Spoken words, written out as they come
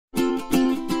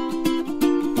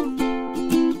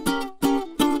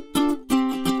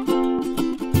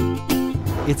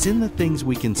It's in the things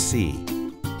we can see,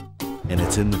 and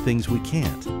it's in the things we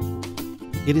can't.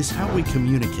 It is how we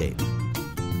communicate,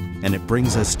 and it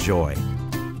brings us joy.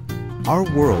 Our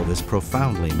world is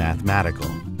profoundly mathematical,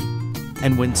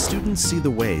 and when students see the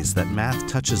ways that math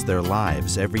touches their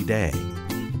lives every day,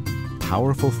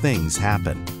 powerful things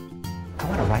happen. I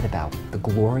want to write about the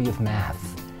glory of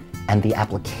math and the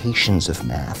applications of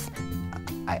math.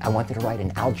 I wanted to write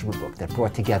an algebra book that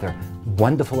brought together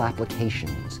wonderful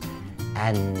applications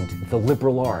and the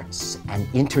liberal arts and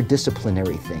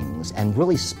interdisciplinary things and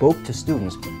really spoke to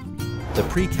students. The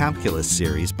Pre-Calculus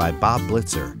series by Bob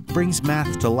Blitzer brings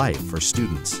math to life for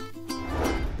students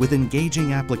with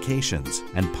engaging applications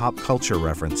and pop culture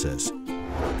references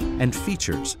and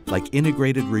features like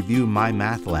Integrated Review My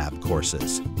Math Lab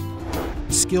courses,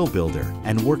 Skill Builder,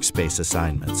 and workspace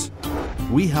assignments.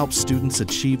 We help students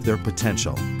achieve their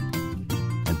potential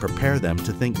and prepare them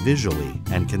to think visually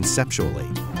and conceptually.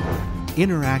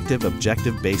 Interactive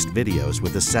objective-based videos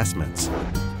with assessments,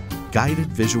 guided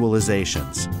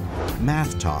visualizations,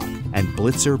 math talk, and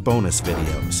Blitzer bonus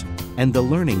videos, and the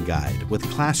learning guide with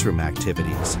classroom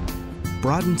activities.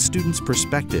 Broaden students'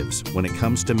 perspectives when it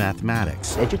comes to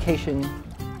mathematics. Education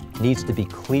needs to be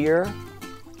clear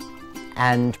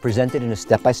and presented in a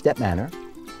step-by-step manner,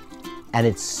 and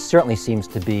it certainly seems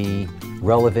to be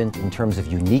relevant in terms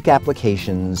of unique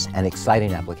applications and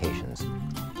exciting applications.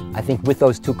 I think with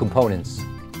those two components,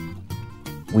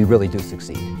 we really do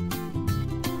succeed.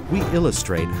 We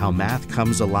illustrate how math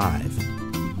comes alive,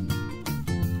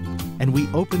 and we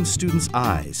open students'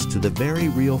 eyes to the very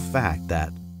real fact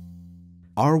that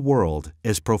our world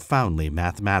is profoundly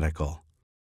mathematical.